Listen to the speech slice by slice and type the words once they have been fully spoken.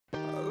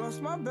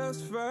lost my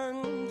best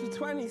friend to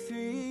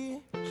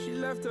 23. She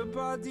left her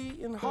body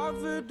and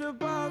hovered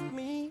above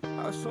me.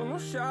 I saw no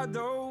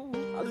shadow,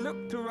 I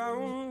looked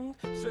around,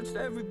 searched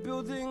every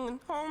building and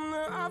home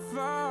that I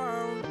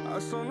found. I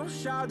saw no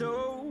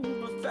shadow,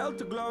 but felt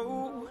a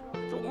glow.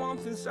 The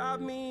warmth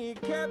inside me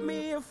kept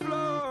me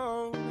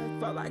afloat. It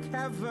felt like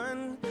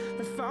heaven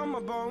had found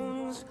my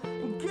bones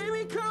and gave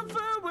me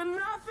comfort when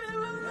I feel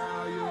alone.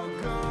 Now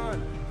you're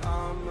gone,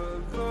 I'm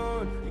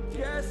alone. I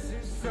guess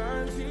it's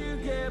time to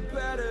get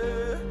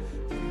better.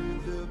 Through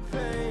the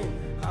pain,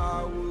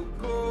 I will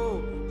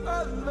go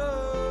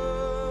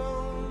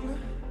alone.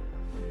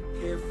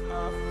 If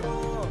I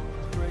fall,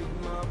 break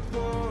my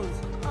bones,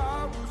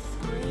 I will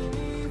scream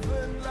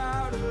even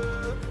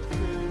louder.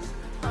 'Cause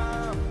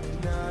I'm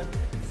not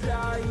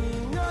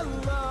dying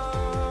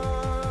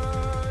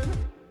alone.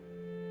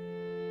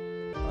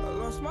 I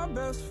lost my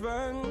best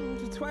friend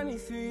to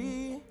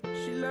 23.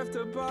 She left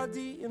her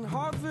body and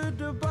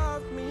hovered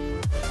above me.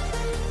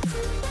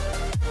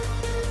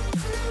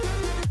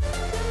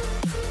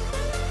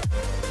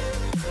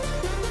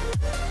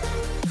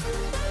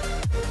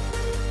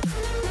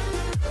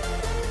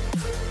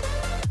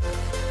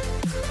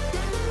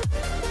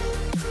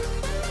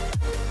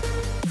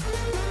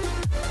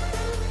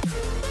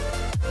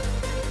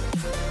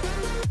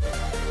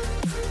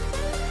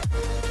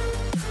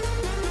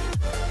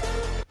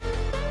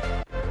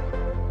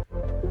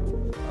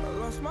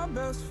 My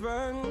best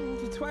friend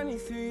to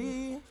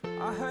 23.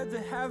 I heard the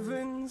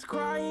heavens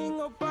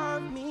crying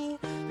above me.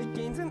 They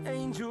gained an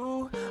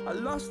angel, I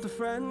lost a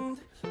friend.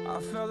 I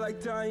felt like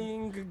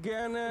dying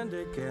again and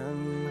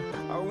again.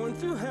 I went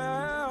through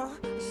hell,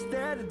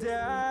 stared at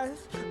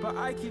death, but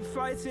I keep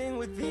fighting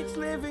with each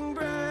living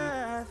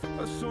breath.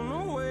 I saw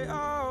no way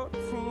out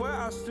from where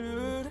I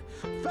stood.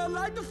 Felt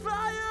like the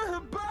fire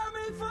had burned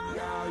me for good.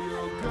 Now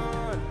you're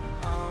gone,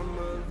 I'm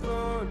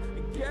alone. I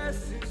guess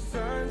it's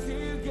time to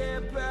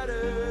get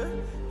better.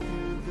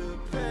 Through the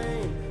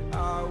pain,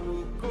 I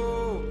will go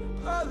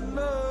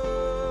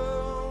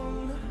alone.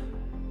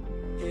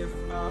 If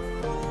I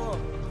fall,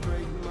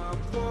 break my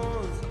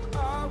bones, I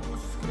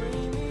will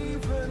scream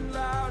even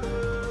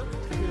louder.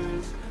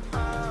 'Cause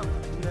I'm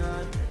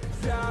not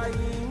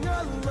dying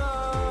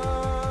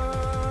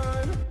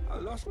alone. I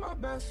lost my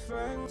best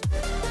friend.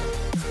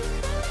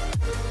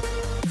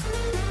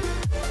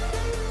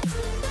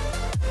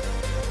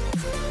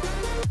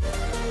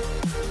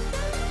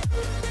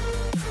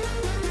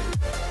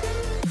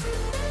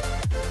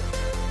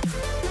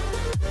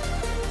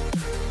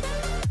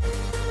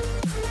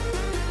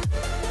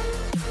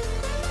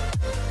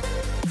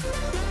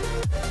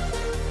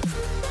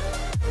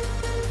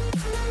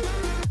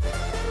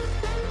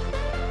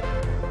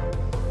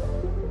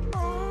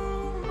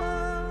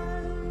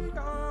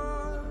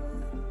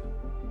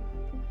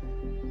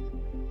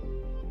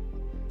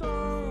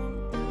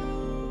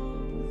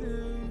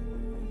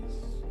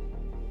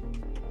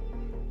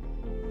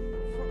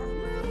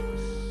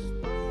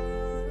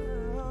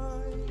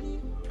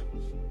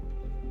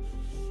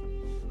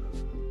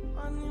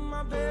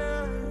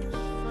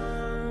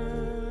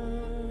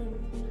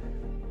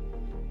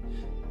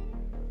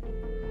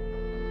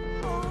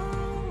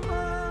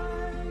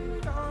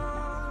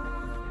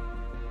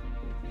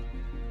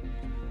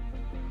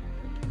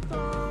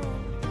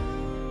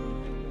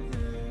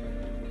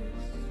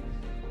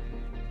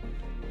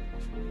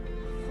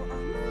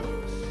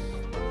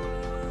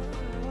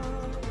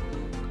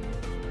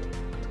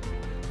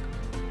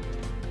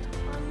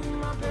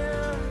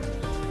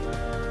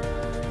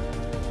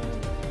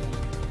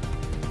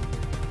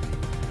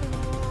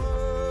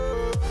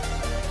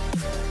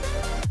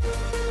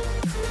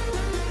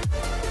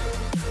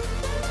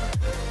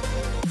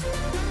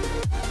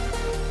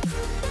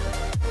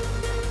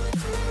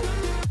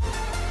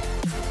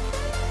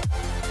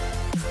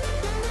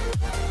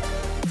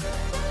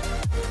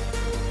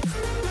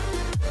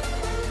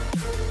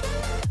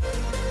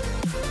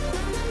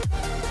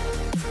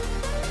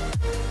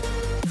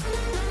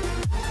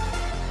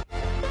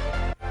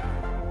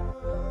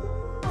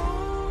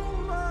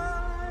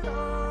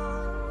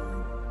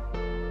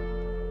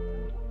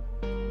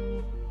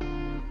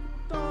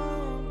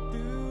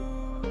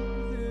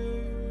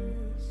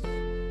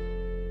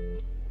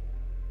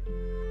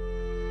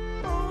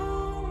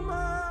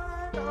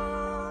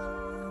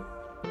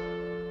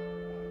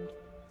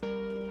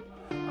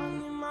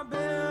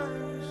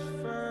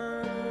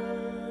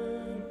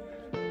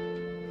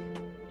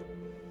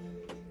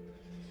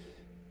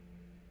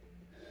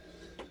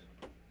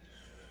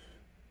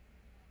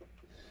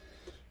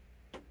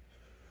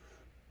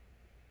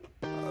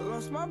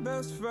 My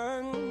best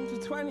friend to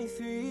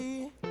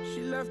 23.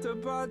 She left her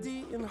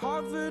body and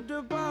hovered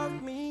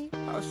above me.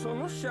 I saw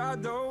no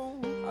shadow,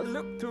 I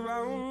looked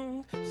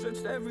around,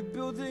 searched every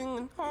building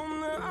and home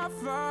that I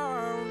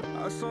found.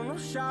 I saw no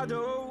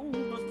shadow,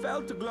 but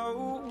felt a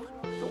glow.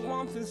 The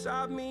warmth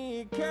inside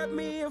me kept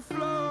me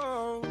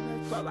afloat.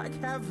 It felt like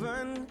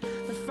heaven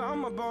had found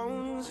my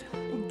bones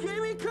and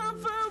gave me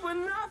comfort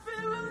when I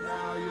feel alone.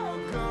 Now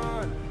you're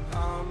gone,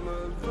 I'm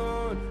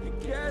alone. I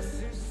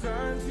guess it's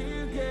time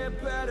to get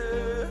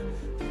better.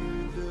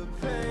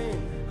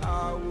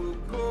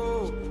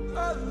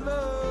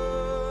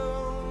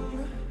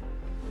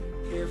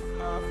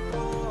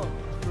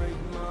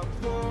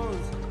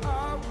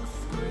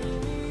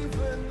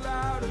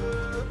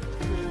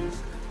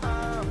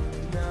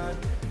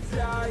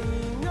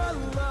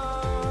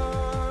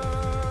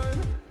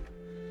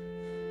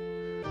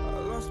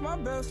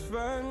 best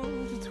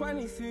friend to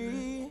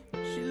 23.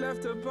 She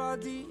left her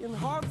body and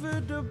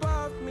hovered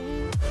above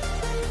me.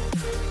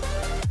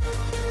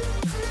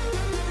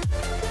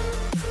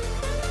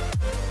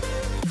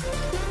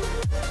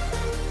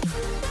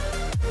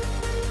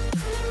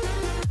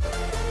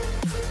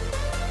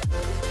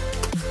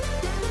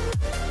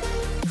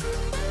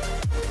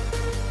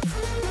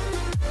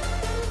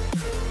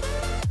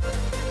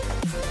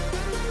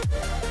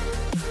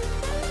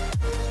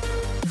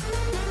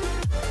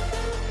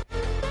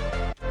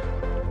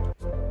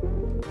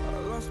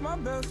 My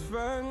best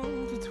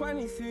friend to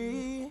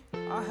 23.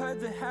 I heard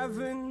the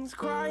heavens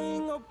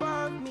crying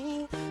above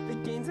me. They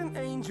gained an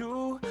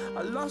angel,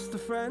 I lost a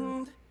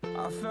friend.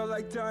 I felt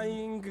like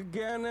dying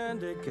again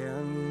and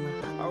again.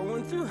 I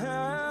went through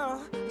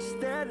hell,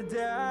 stared at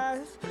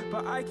death,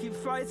 but I keep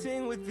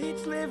fighting with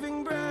each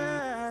living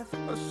breath.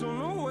 I saw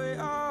no way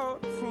out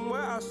from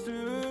where I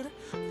stood.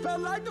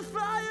 Felt like the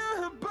fire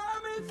had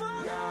burned me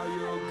through. Now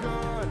you're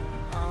gone,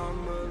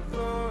 I'm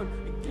alone.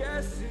 I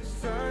guess it's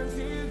time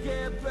to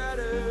get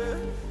better.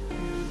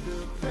 Through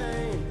the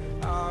pain,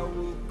 I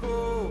will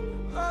go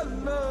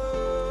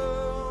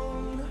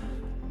alone.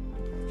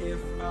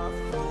 If I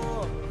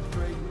fall,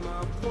 break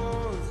my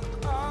bones,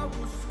 I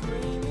will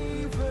scream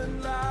even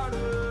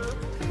louder.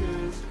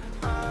 'Cause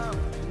I'm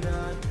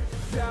not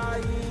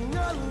dying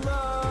alone.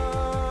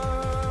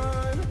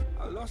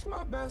 I lost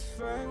my best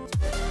friend.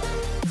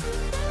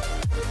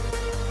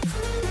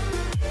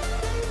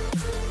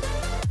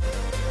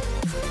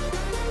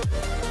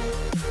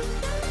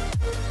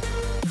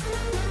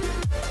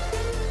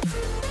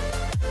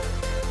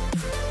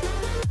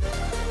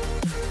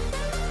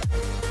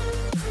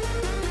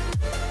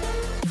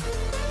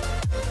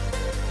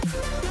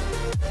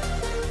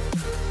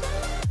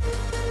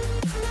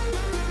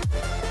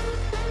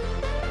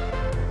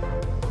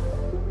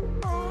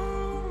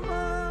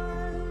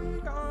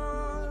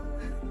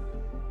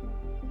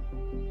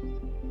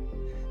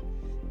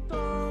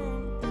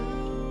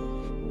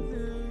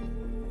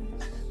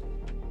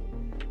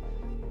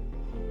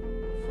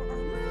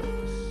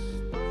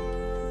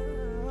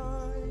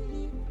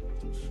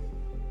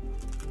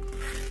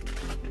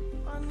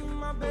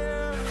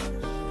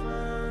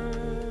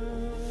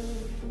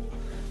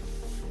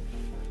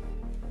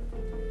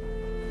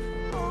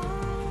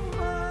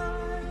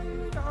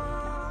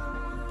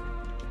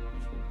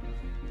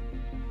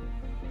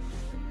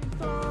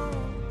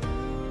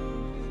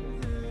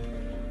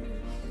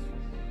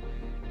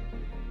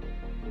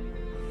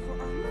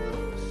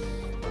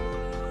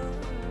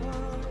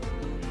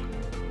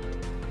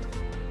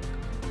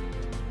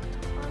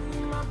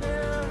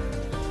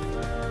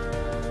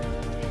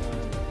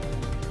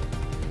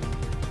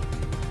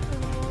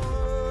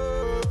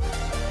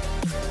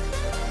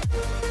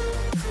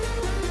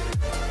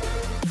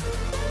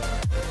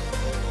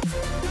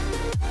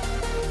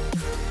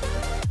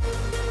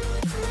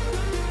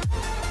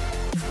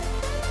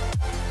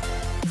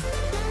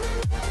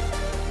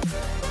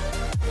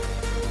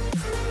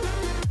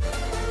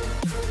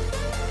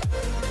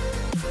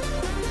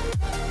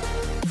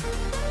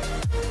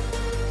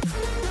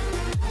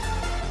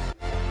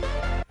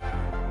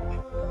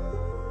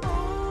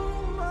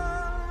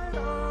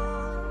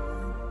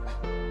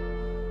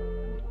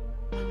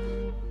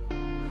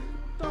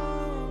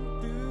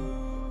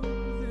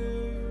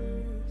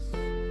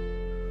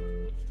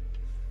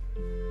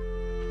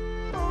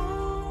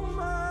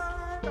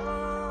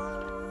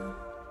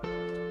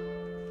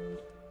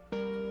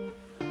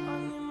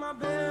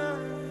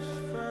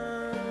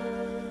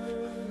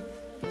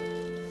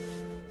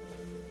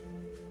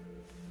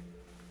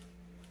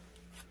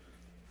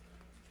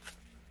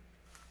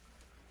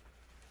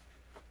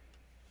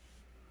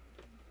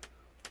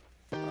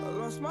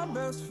 My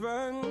best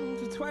friend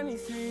to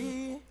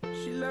 23.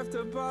 She left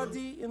her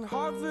body and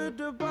hovered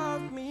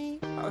above me.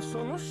 I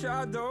saw no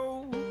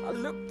shadow, I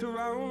looked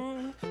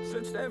around,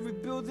 searched every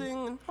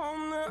building and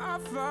home that I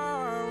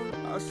found.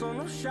 I saw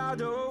no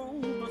shadow,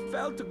 but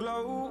felt a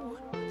glow.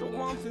 The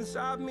warmth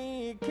inside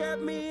me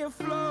kept me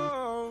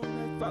afloat.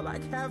 It felt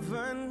like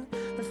heaven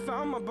had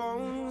found my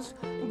bones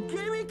and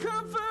gave me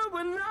comfort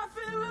when I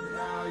feel alone.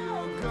 Now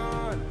you're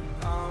gone,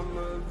 I'm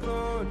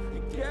alone. I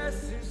guess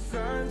it's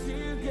time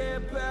to get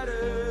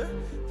better.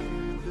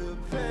 Through the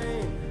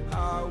pain,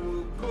 I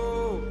will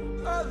go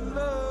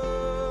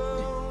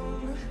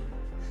alone.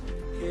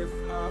 If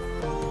I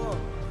fall,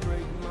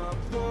 break my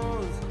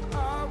bones,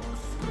 I will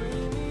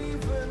scream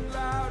even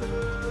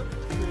louder.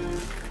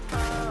 'Cause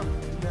I'm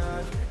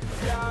not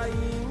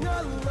dying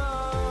alone.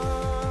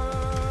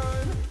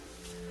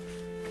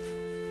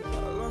 I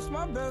lost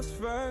my best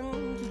friend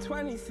to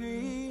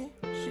 23.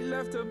 She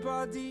left her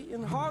body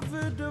and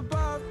hovered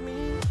above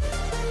me.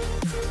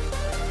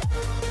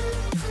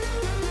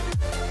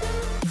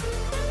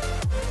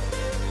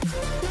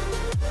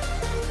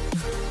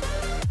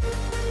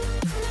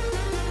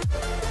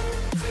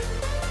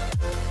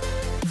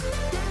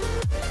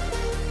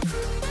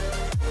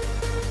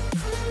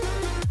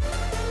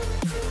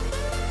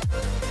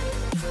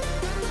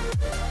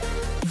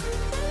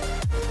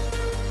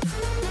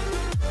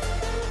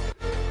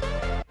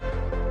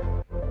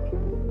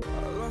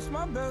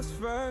 best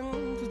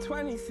friend to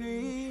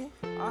 23.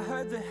 I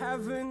heard the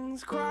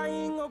heavens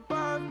crying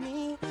above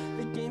me.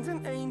 The gained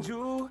an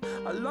angel,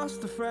 I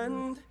lost a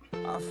friend.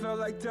 I felt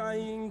like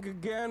dying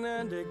again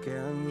and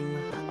again.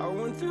 I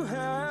went through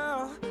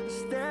hell,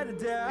 stared at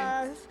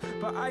death,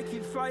 but I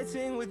keep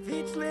fighting with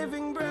each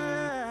living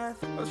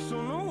breath. I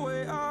saw no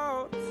way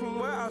out from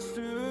where I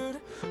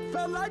stood.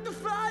 Felt like the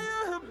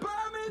fire had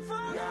burned me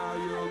through. Now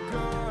you're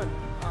gone,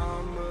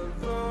 I'm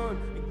alone.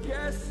 I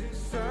guess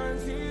it's time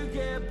to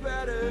get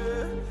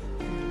better.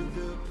 Through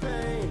the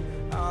pain,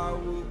 I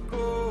will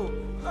go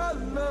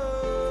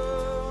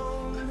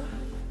alone.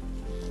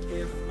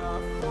 If I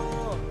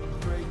fall,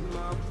 break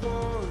my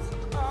bones,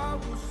 I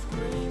will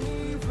scream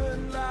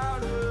even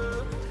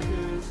louder.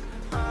 'Cause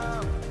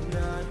I'm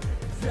not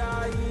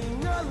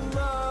dying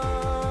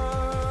alone.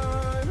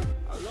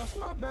 I lost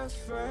my best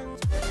friend.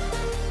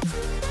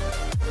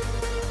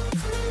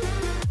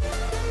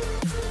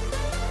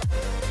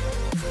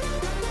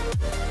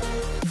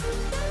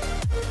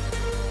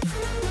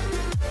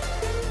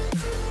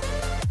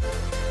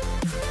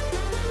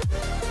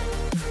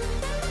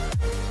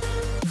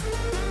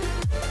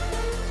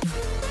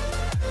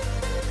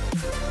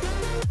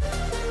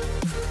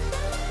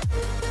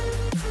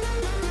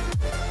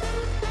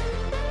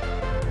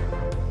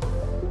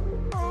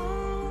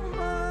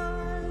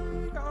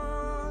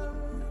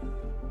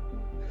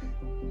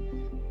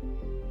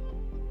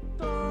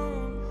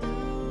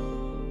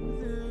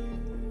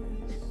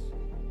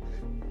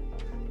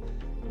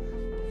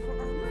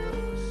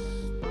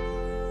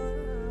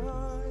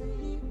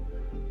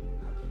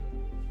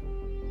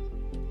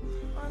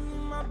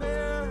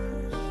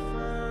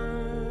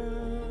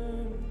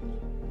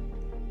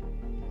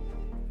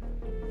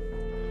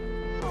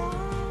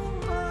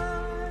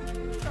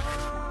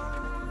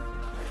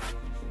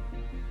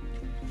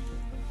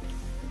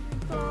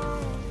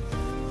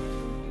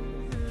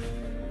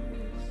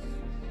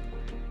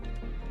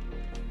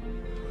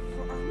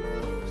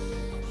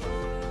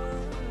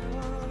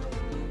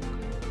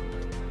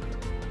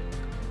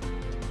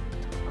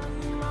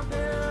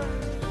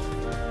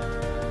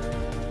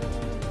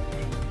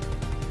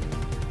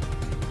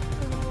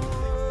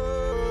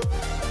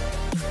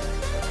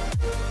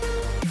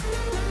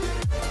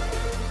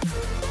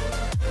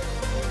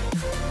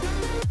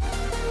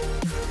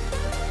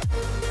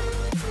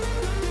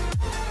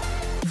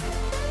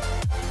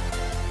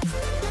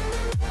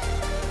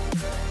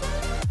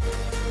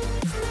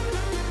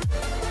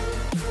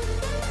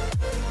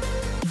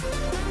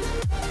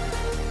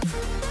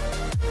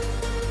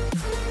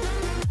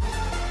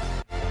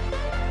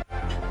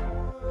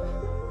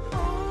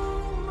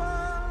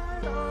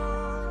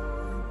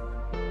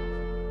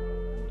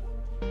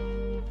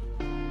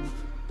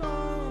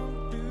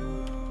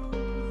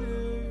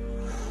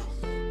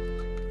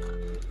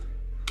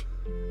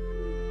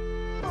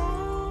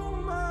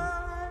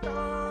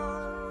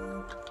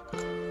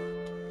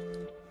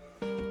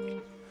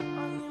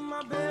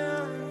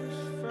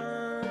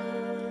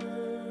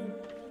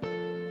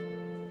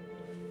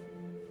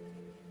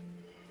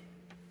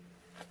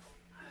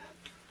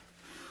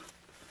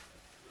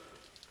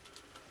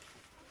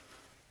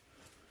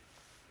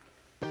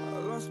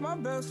 My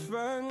best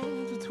friend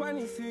to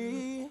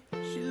 23.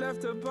 She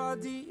left her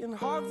body and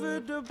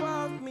hovered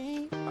above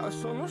me. I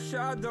saw no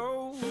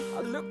shadow,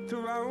 I looked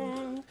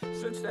around,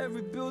 searched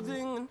every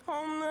building and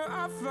home that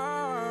I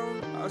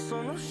found. I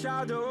saw no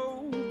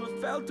shadow, but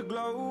felt the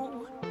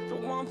glow. The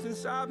warmth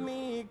inside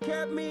me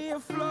kept me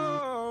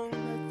afloat.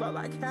 It felt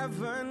like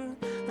heaven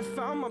had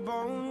found my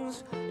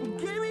bones and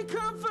gave me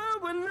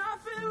comfort when I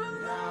feel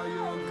alone. Now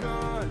you're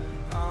gone,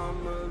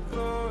 I'm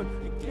alone.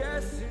 I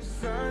guess it's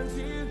time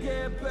to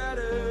get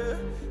better.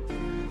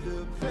 Through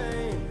the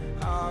pain,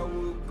 I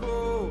will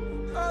go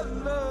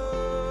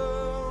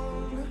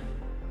alone.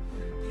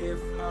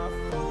 If I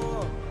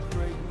fall,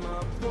 break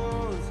my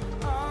bones,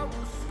 I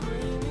will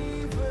scream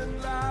even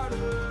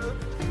louder.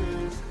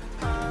 'Cause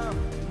I'm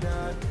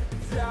not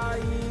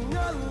dying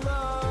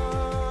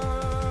alone.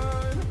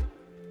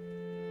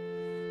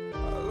 I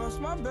lost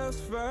my best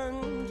friend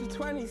to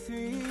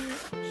 23.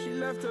 She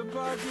left her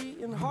body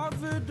and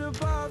hovered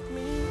above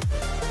me.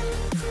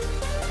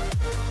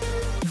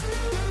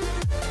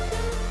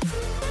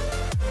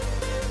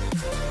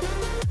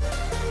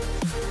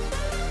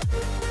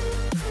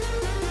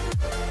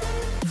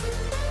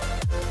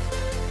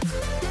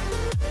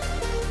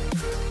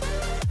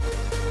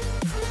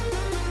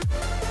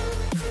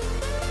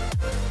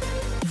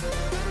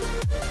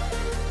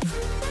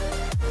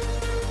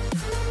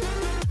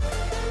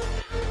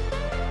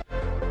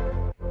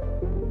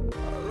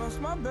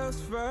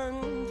 Best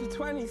friend to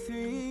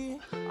 23.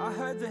 I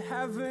heard the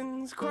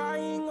heavens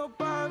crying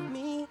above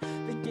me.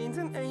 They gained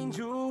an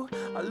angel,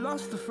 I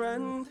lost a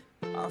friend.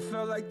 I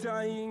felt like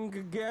dying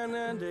again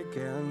and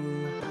again.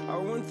 I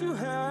went through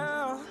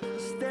hell,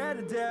 stared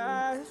at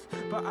death,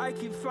 but I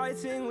keep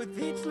fighting with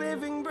each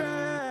living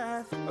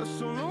breath. I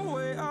saw no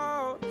way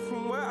out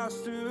from where I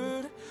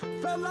stood.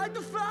 Felt like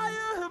the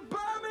fire had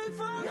burned me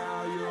through.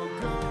 Now you're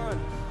gone,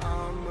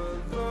 I'm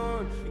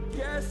alone. I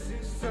guess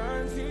it's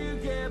time to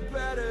get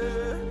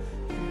better.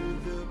 Through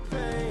the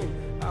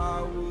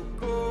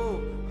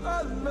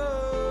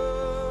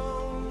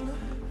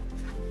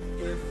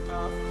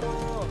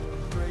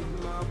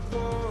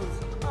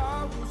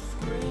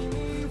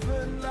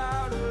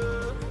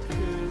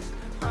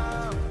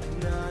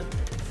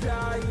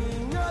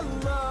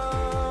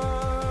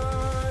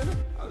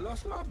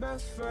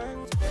best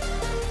friend.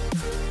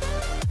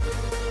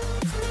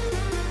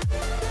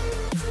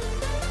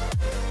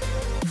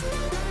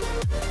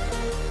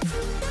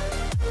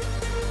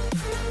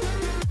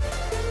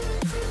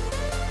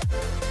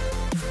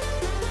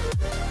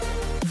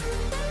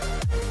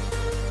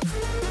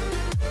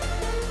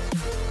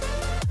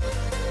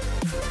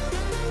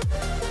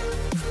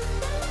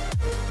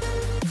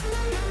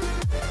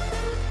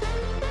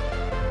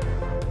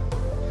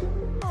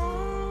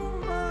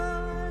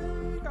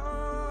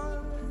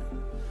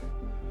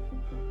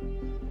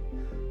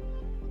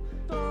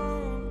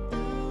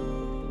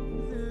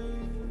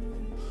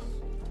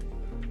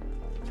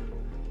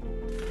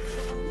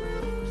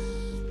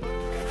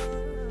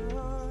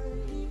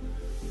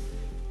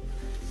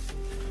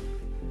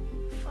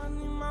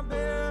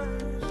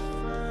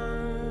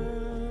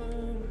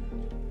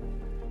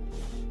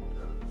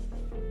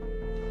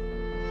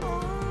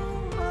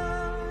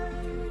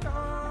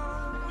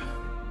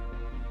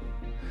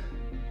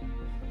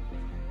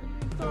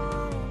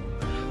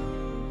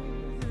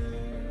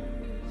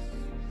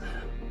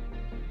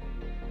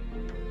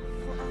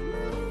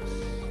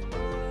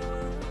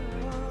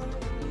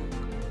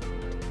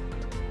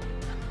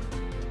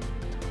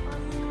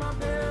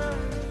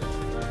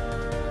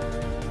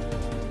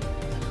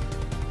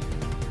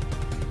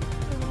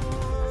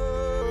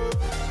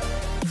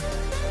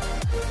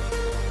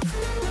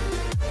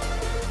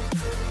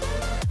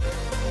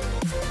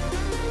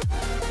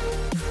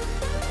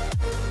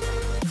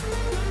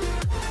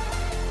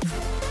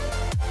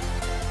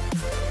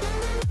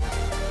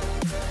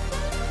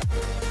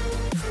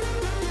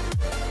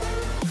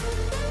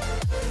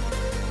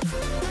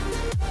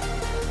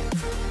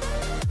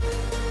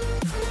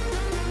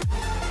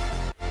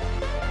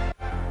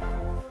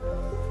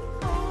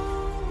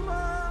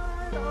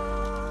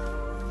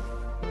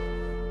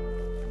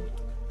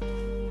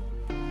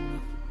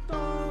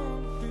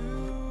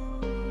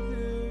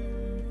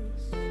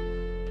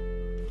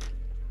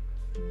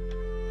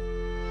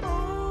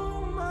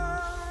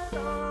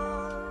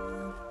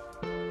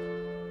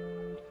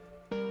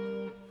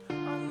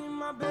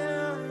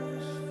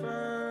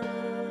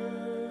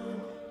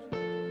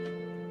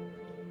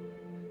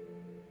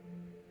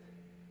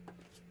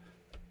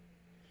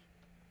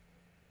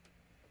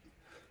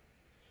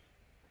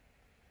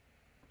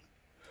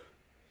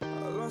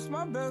 Lost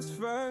my best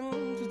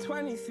friend to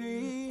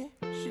 23.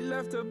 She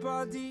left her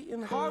body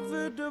and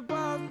hovered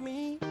above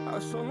me. I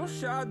saw no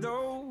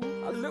shadow,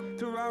 I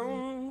looked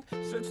around,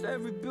 searched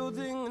every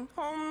building and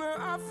home that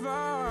I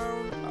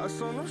found. I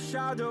saw no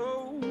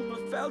shadow,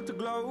 but felt a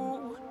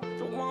glow.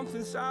 The warmth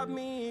inside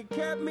me, it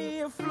kept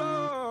me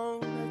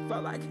afloat. It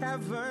felt like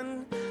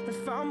heaven had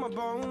found my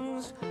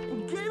bones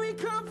and gave me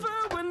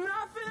comfort when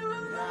I feel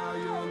alone. Now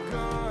you're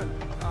gone,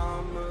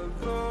 I'm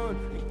alone.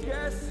 I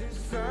guess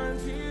it's time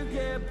to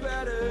get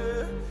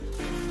better.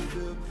 Through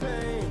the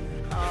pain,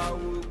 I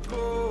will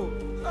go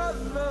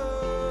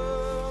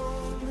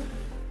alone.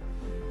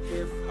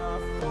 If I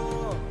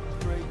fall,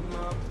 break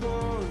my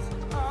bones,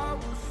 I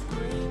will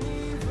scream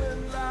even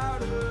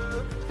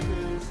louder.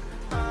 'Cause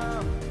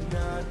I'm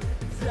not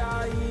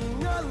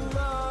dying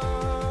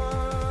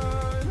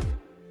alone.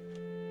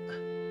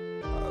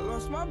 I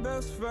lost my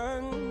best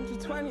friend to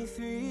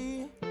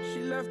 23.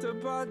 She left her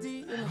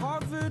body and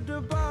hovered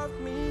above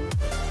me.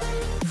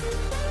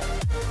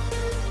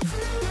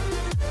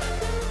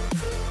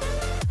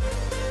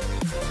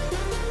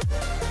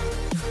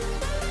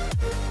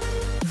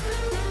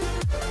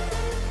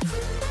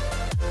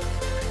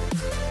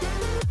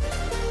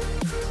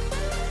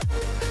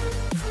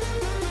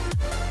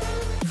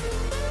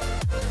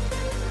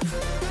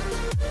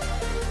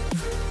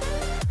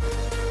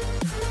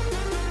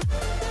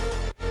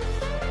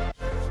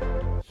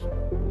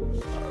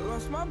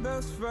 My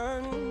best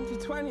friend to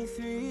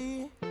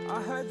 23.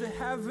 I heard the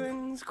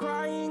heavens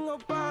crying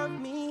above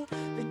me.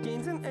 They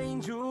gained an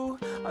angel,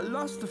 I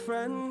lost a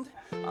friend.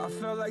 I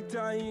felt like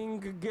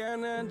dying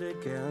again and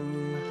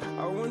again.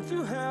 I went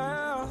through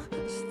hell,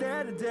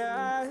 stared at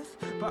death,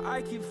 but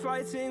I keep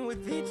fighting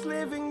with each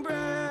living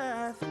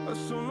breath. I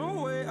saw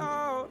no way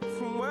out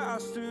from where I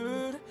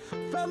stood.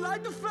 Felt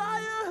like the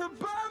fire had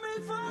burned me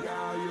for good.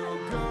 Now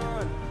you're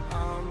gone,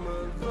 I'm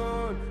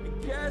alone. I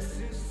guess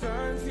it's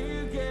time to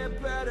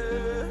get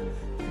better.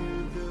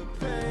 Through the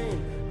pain,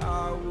 I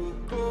will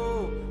go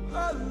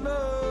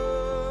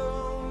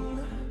alone.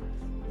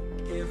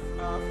 If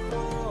I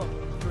fall,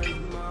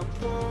 break my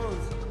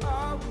bones, I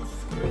will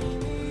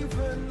scream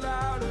even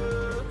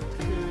louder.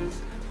 'Cause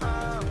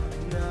I'm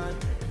not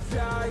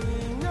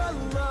dying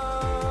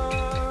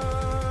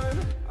alone.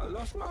 I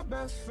lost my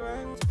best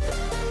friend.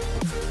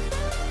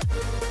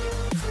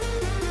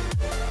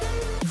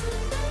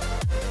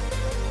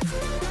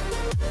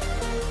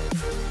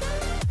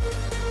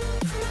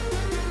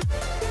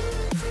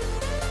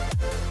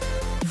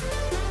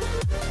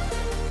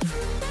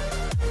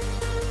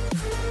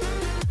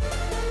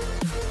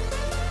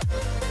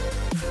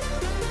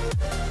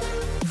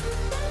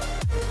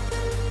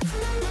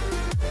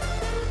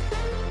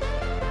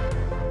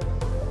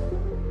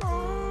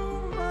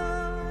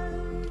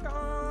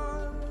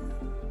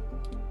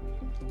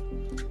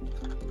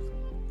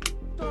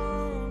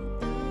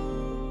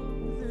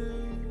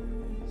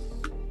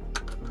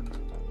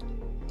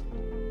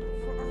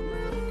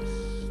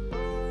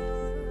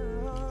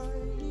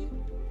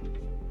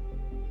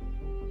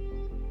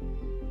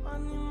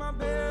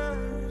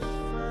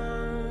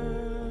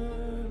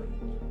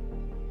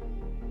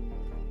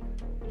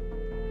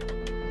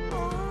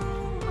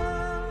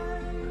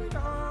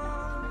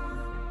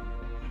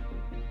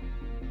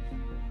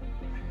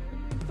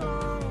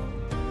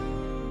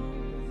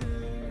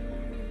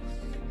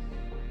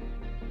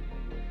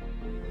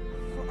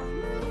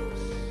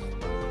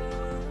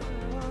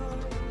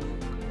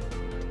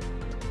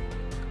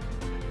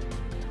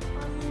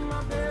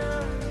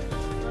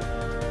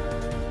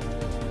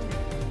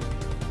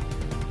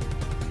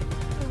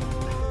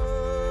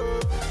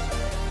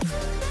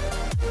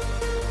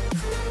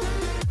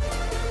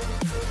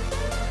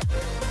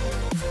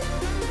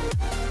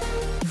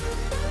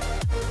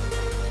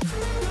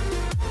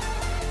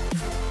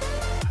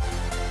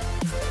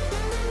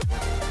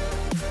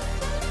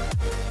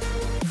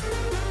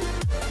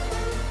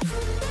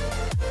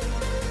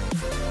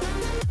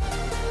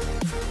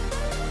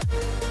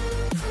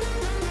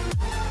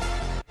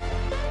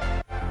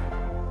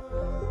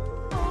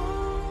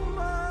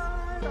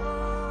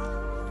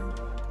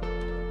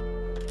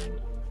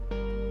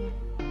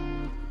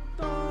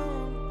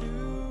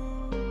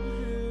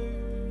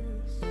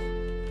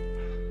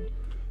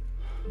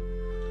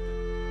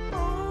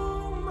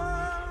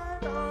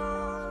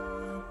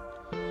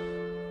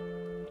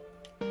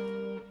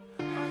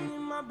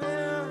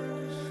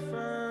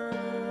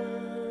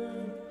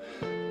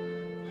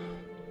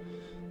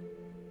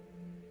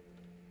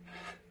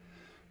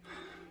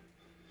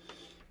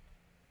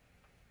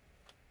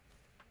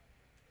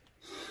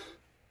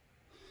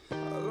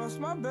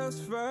 my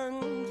best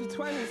friend to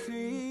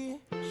 23.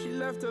 She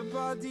left her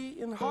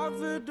body and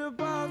hovered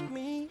above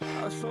me.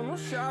 I saw no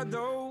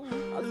shadow,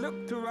 I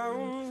looked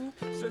around,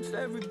 searched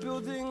every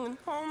building and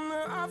home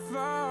that I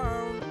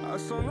found. I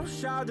saw no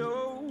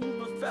shadow,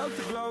 but felt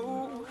the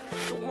glow.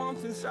 The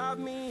warmth inside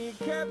me, it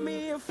kept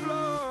me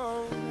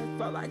afloat. It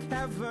felt like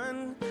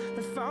heaven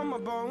had found my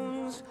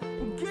bones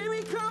and gave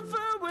me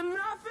comfort when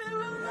I feel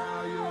alone.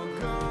 Now you're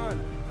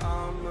gone,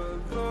 I'm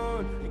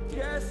alone. I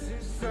guess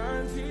it's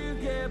time to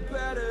get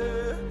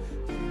better.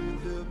 Through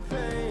the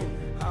pain,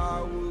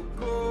 I will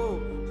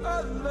go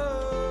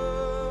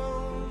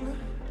alone.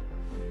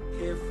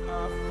 If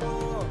I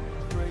fall,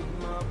 break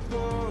my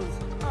bones,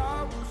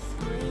 I will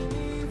scream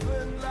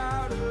even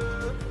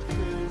louder.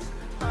 'Cause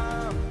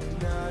I'm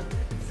not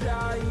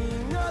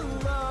dying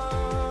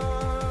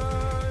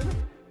alone.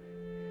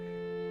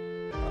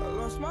 I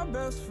lost my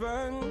best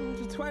friend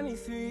to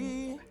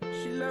 23.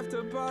 She left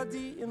her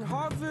body and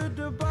hovered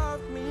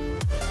above me.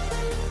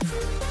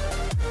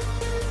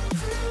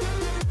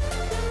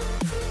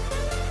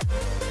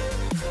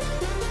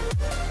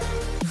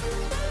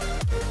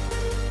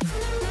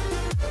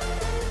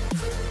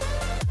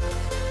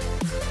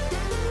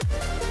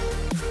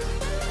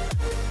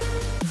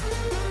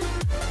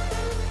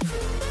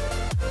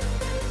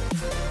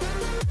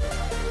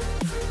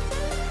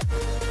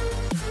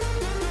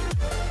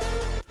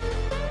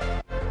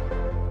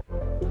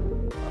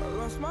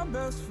 My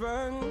best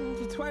friend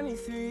to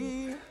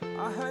 23.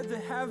 I heard the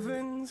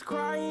heavens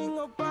crying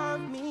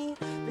above me.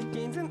 They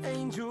gained an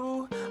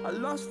angel, I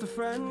lost a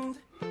friend.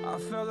 I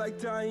felt like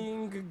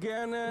dying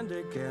again and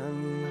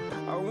again.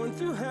 I went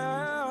through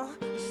hell,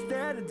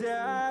 stared at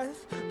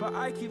death, but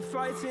I keep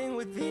fighting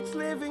with each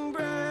living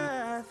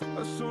breath.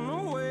 I saw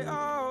no way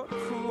out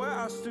from where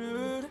I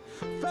stood.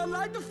 Felt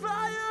like the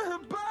fire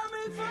had burned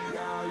me through.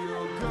 Now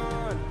you're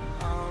gone,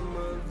 I'm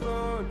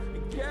alone. I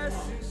guess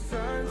it's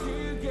time to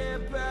get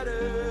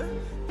better.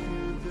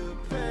 Through the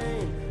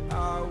pain, I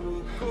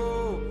will go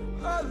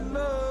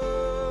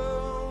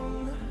alone.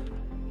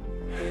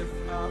 If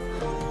I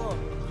fall,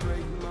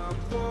 break my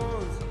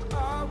bones, I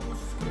will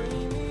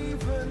scream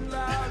even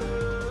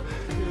louder.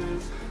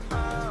 'Cause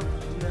I'm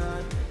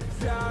not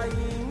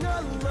dying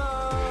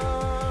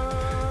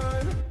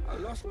alone. I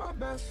lost my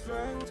best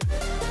friend.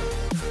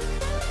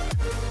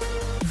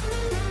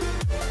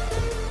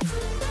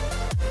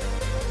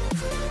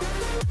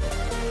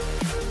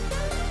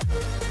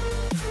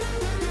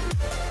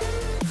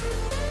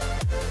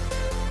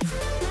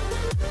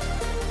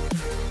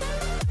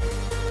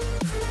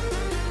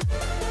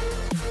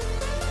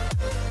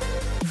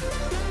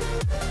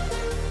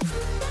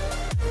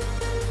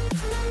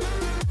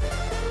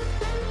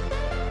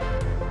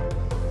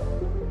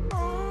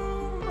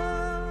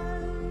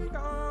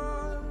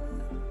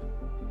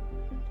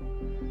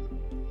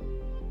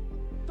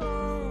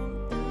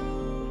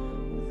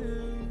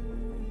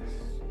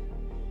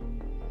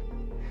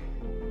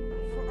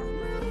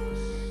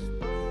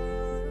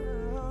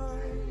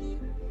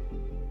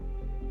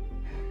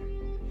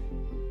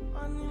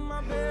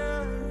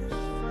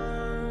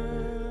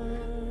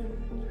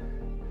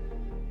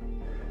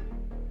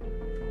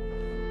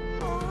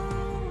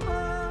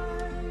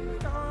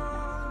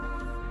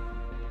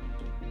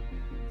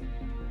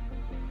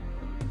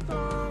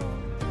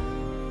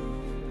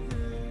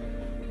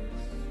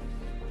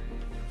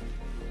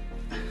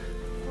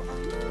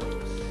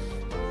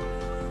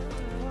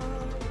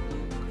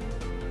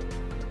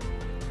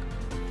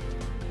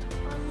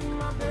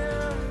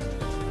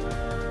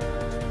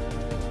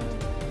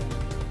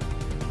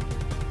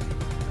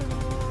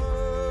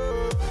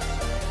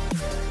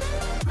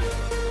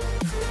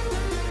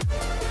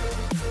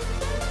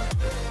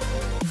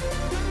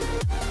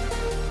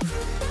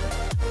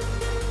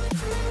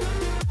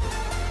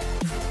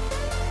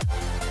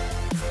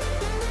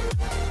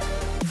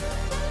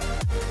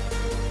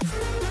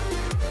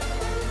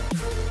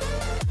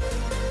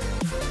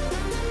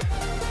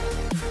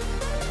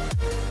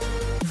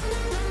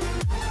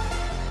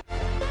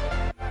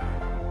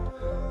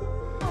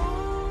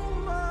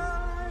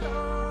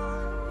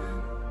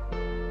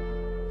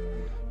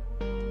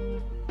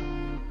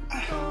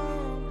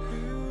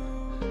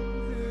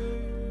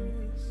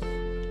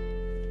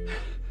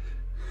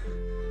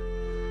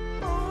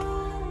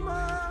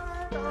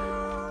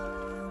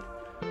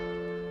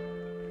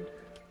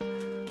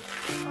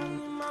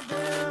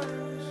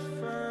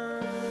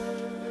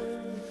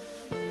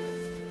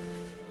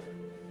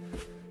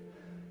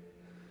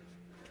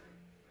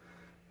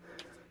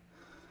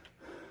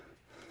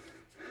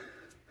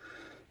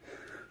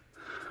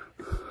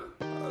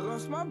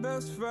 My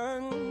best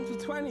friend to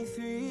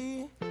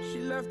 23. She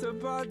left her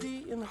body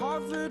and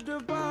hovered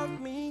above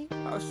me.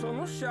 I saw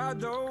no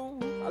shadow,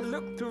 I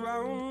looked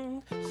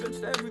around,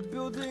 searched every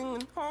building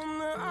and home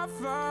that I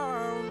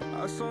found.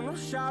 I saw no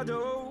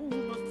shadow,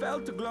 but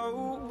felt the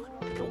glow.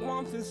 The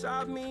warmth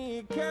inside me,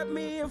 it kept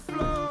me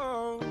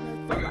afloat.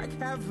 It felt like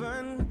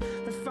heaven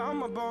had found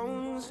my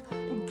bones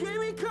and gave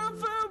me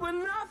comfort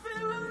when I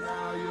feel alone.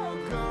 Now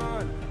you're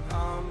gone,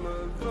 I'm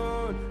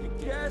alone. I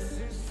guess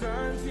it's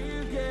time to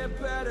get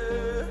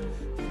better.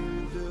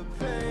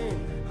 pain,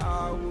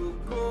 I will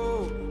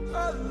go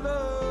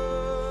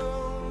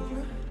alone.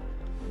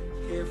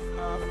 If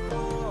I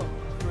fall,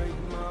 break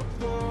my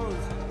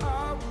bones, I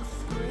will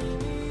scream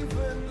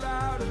even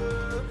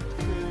louder,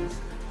 'cause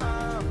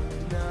I'm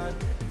not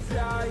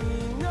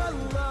dying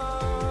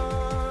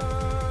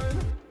alone.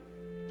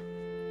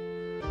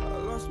 I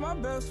lost my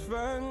best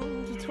friend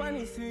to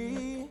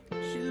 23.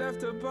 She left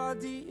her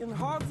body and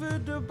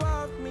hovered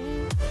above me.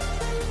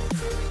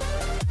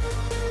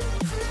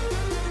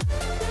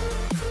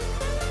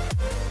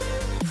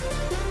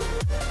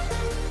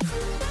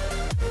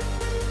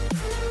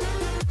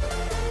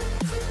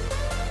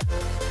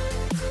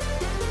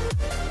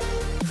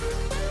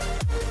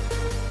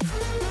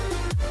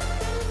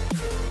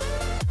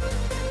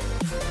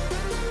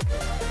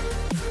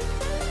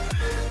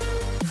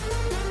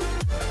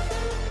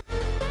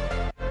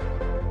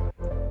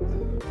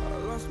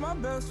 My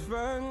best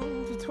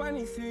friend to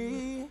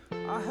 23.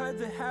 I heard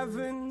the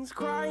heavens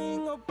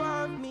crying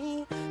above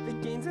me. They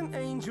gained an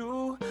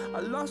angel, I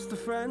lost a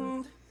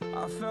friend.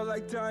 I felt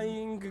like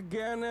dying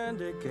again and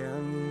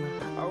again.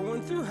 I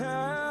went through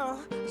hell,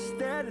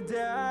 stared at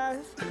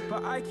death,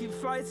 but I keep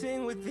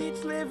fighting with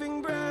each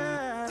living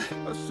breath.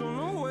 I saw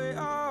no way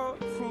out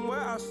from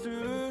where I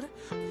stood.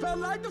 Felt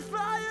like the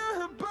fire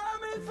had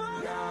burned me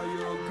through. Now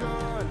you're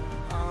gone,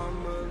 I'm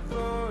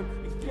alone.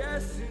 I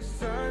guess it's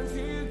time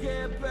to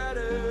get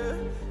better.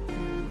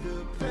 Through the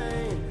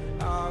pain,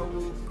 I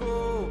will go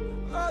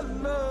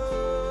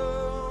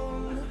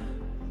alone.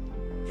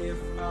 If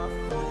I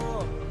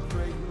fall,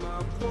 break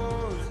my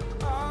bones,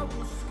 I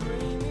will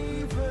scream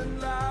even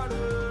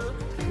louder,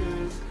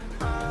 'cause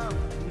I'm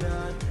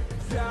not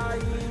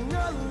dying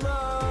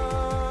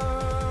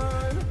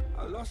alone.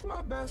 I lost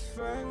my best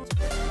friend.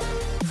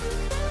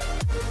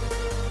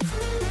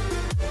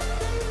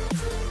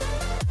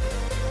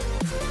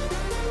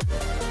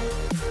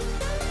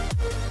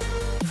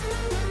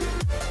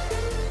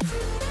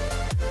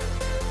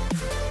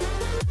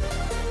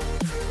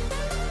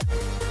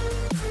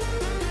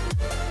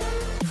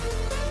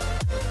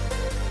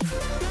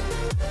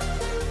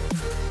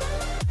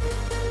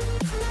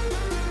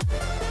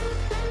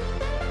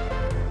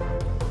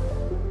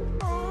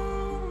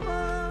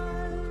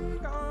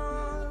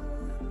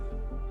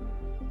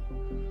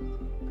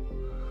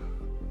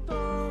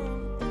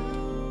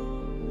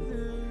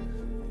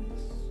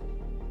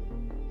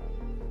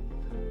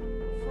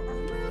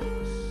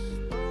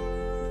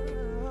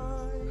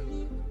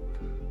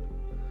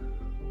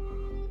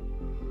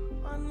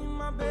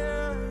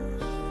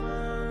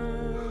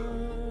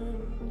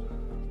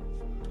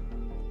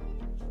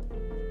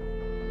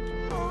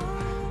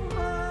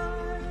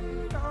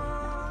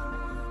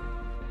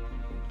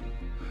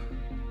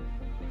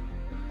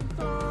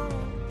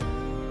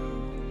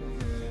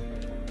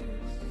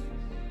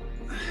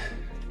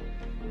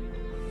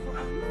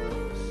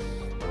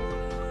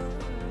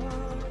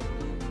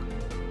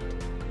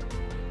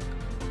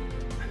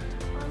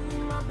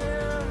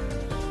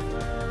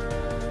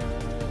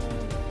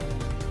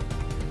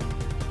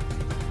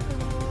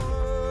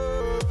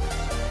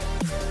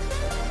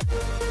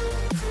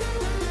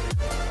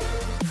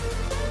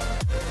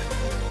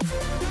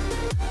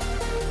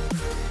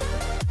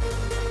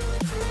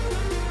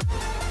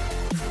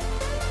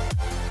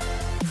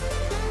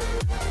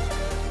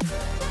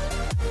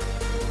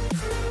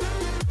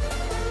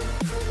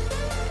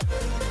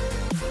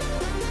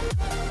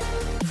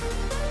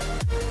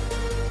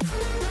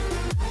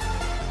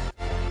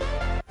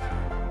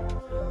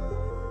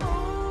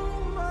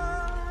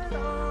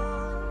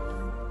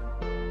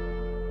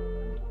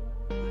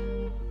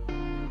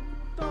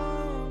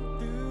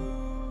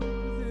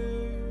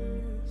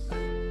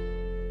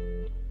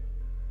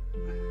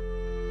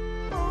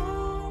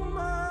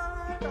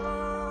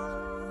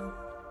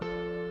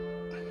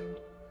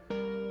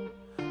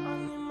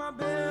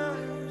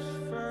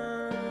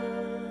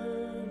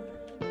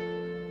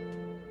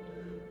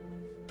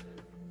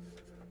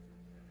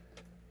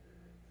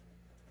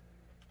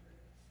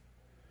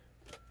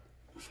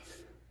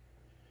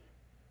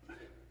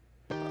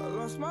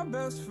 Lost my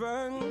best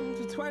friend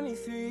to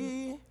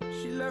 23.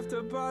 She left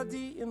her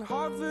body and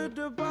hovered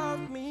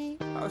above me.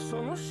 I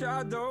saw no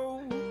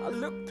shadow, I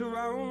looked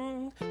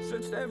around,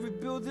 searched every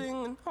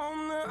building and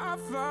home that I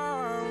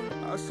found.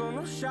 I saw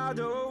no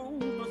shadow,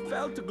 but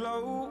felt a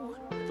glow.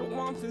 The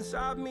warmth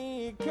inside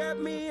me, it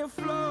kept me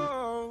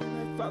afloat.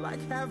 It felt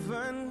like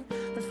heaven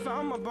had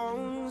found my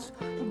bones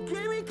and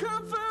gave me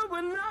comfort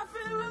when I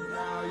feel alone.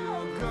 Now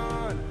you're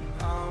gone,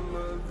 I'm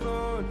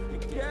alone. I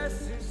guess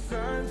it's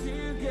time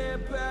to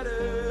get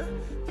better.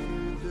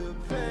 Through the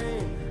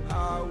pain,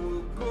 I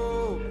will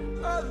go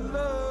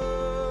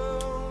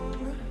alone.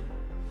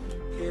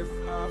 If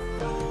I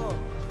fall,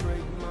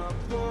 break my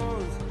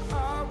bones, I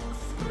will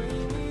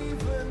scream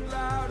even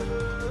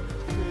louder,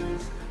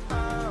 'cause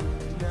I'm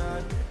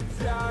not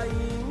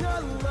dying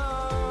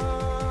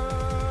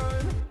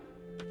alone.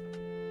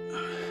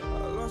 I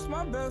lost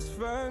my best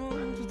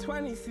friend to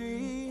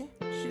 23.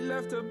 She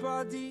left her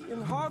body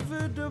and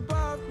hovered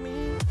above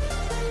me.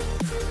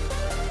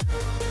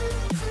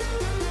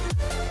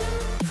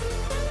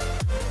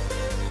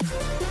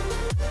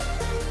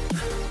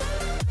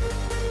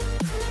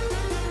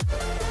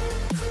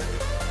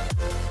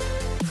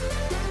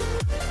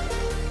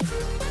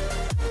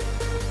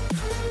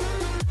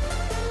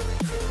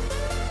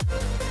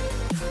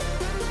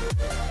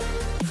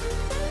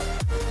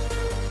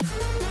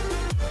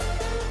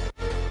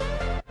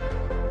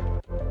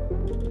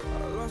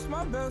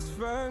 my best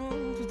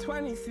friend to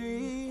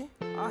 23.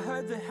 I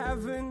heard the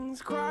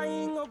heavens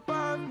crying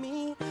above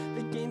me.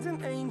 The gained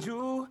an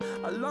angel,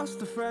 I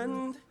lost a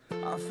friend.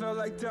 I felt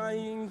like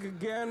dying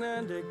again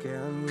and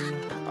again.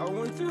 I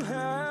went through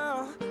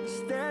hell,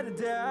 stared at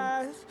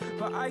death,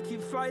 but I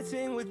keep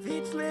fighting with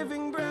each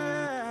living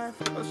breath.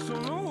 I saw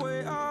no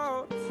way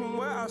out from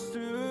where I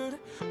stood.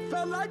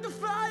 Felt like the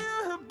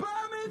fire had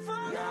burned me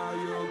for. Now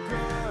you're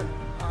gone,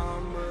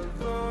 I'm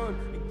alone.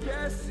 I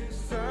guess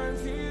it's time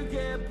to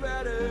get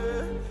better.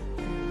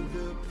 Through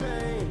the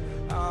pain,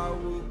 I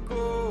will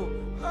go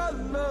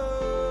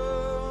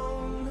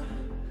alone.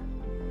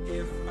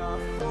 If I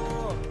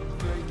fall,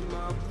 break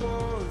my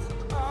bones,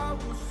 I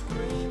will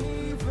scream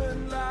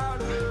even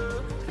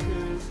louder.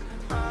 'Cause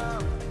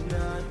I'm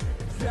not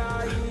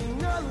dying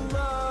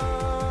alone.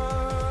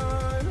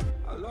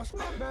 I lost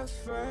my best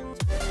friend.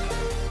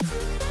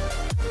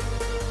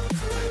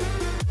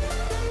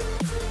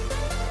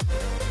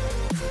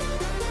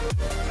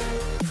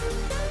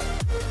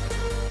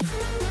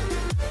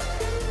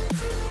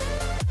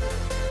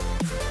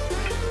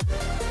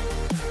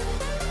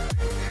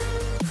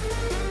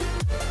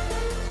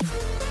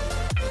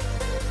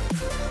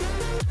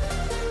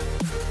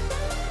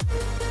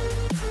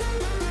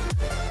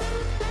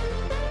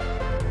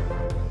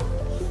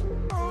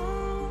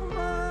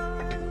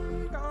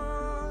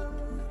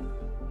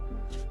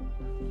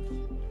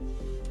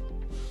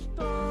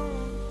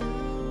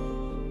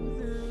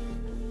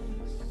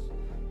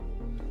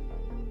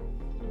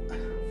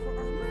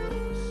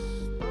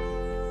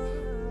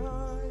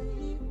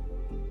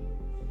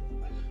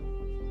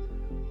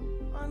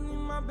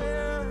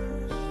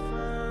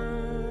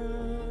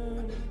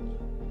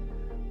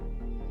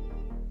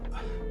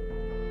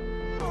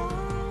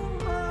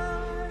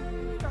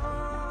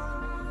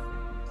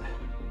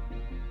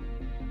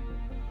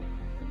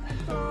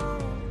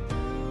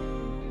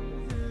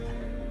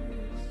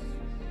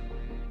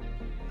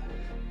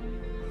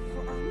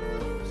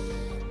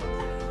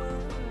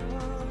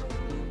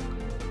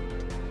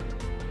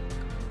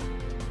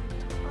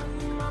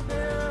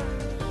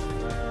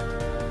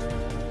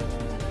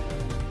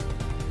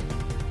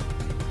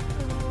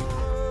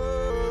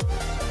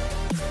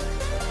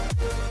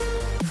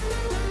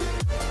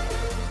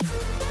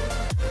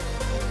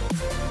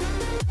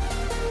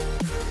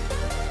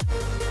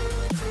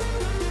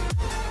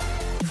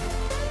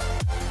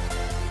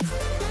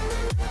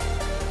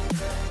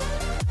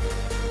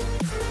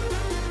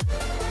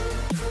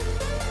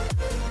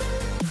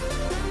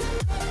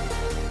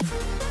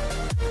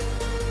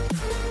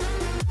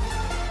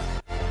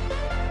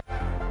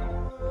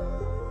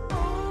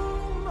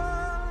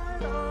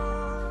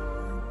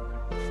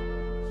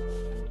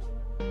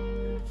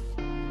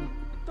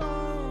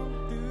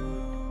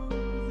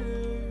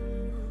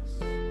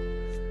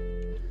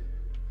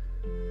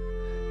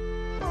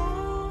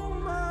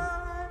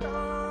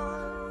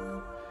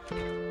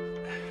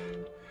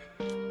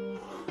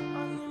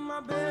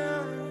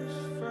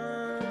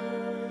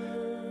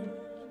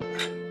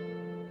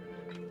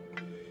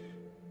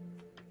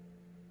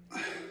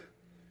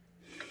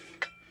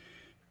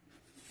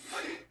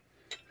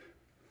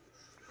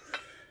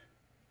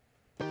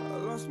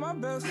 My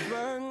best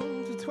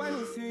friend to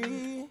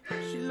 23.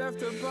 She left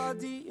her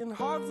body and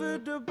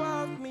hovered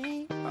above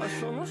me. I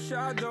saw no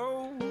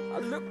shadow, I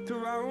looked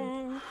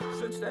around,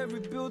 searched every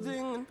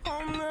building and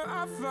home that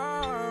I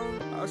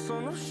found. I saw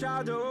no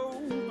shadow,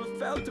 but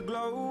felt the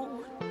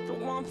glow. The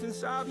warmth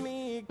inside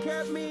me, it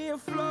kept me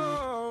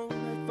afloat.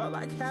 It felt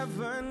like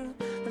heaven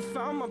had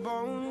found my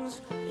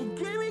bones and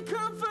gave me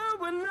comfort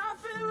when I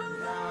feel alone.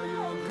 Now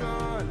you're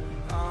gone,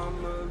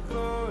 I'm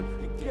alone.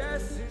 I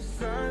guess it's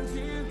time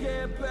to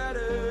get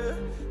better.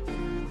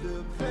 Through the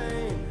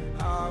pain,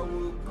 I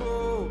will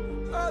go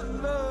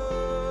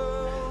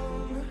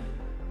alone.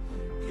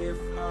 If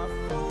I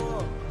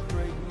fall,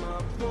 break my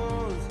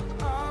bones,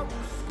 I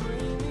will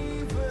scream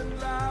even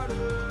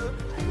louder.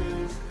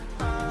 'Cause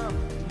I'm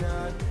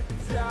not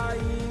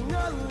dying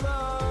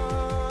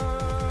alone.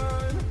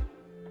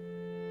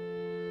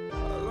 I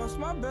lost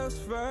my best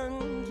friend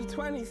to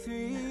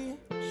 23.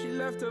 She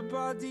left her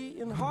body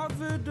and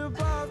hovered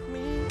above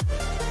me.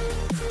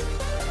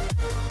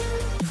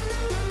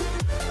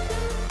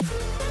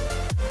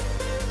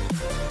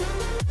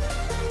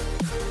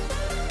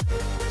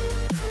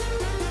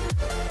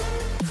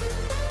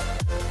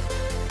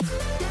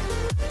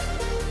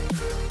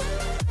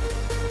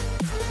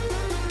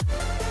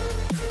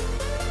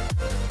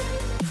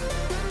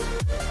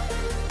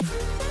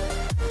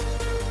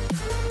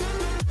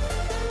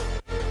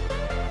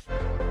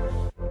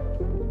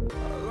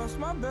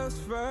 My best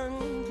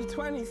friend to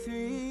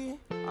 23.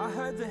 I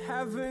heard the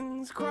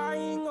heavens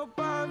crying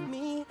above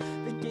me.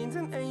 The gained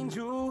an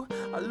angel,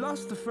 I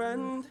lost a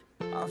friend.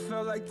 I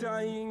felt like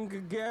dying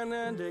again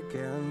and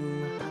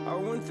again. I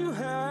went through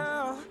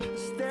hell,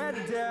 stared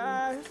at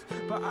death,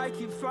 but I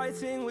keep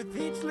fighting with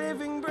each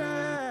living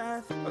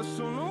breath. I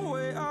saw no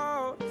way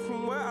out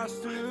from where I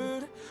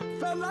stood.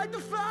 Felt like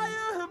the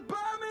fire had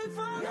burned me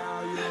for. Now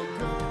you're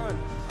gone,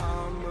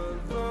 I'm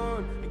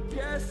alone. I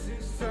guess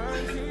it's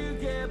time to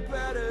get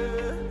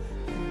better.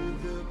 Through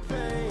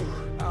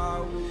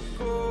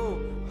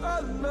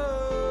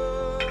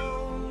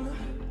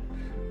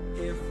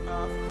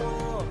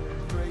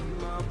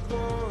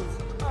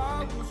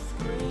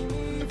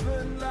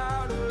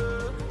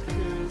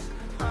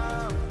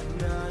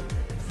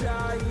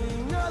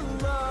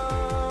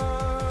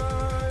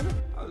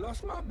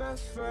lost my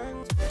best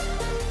friend.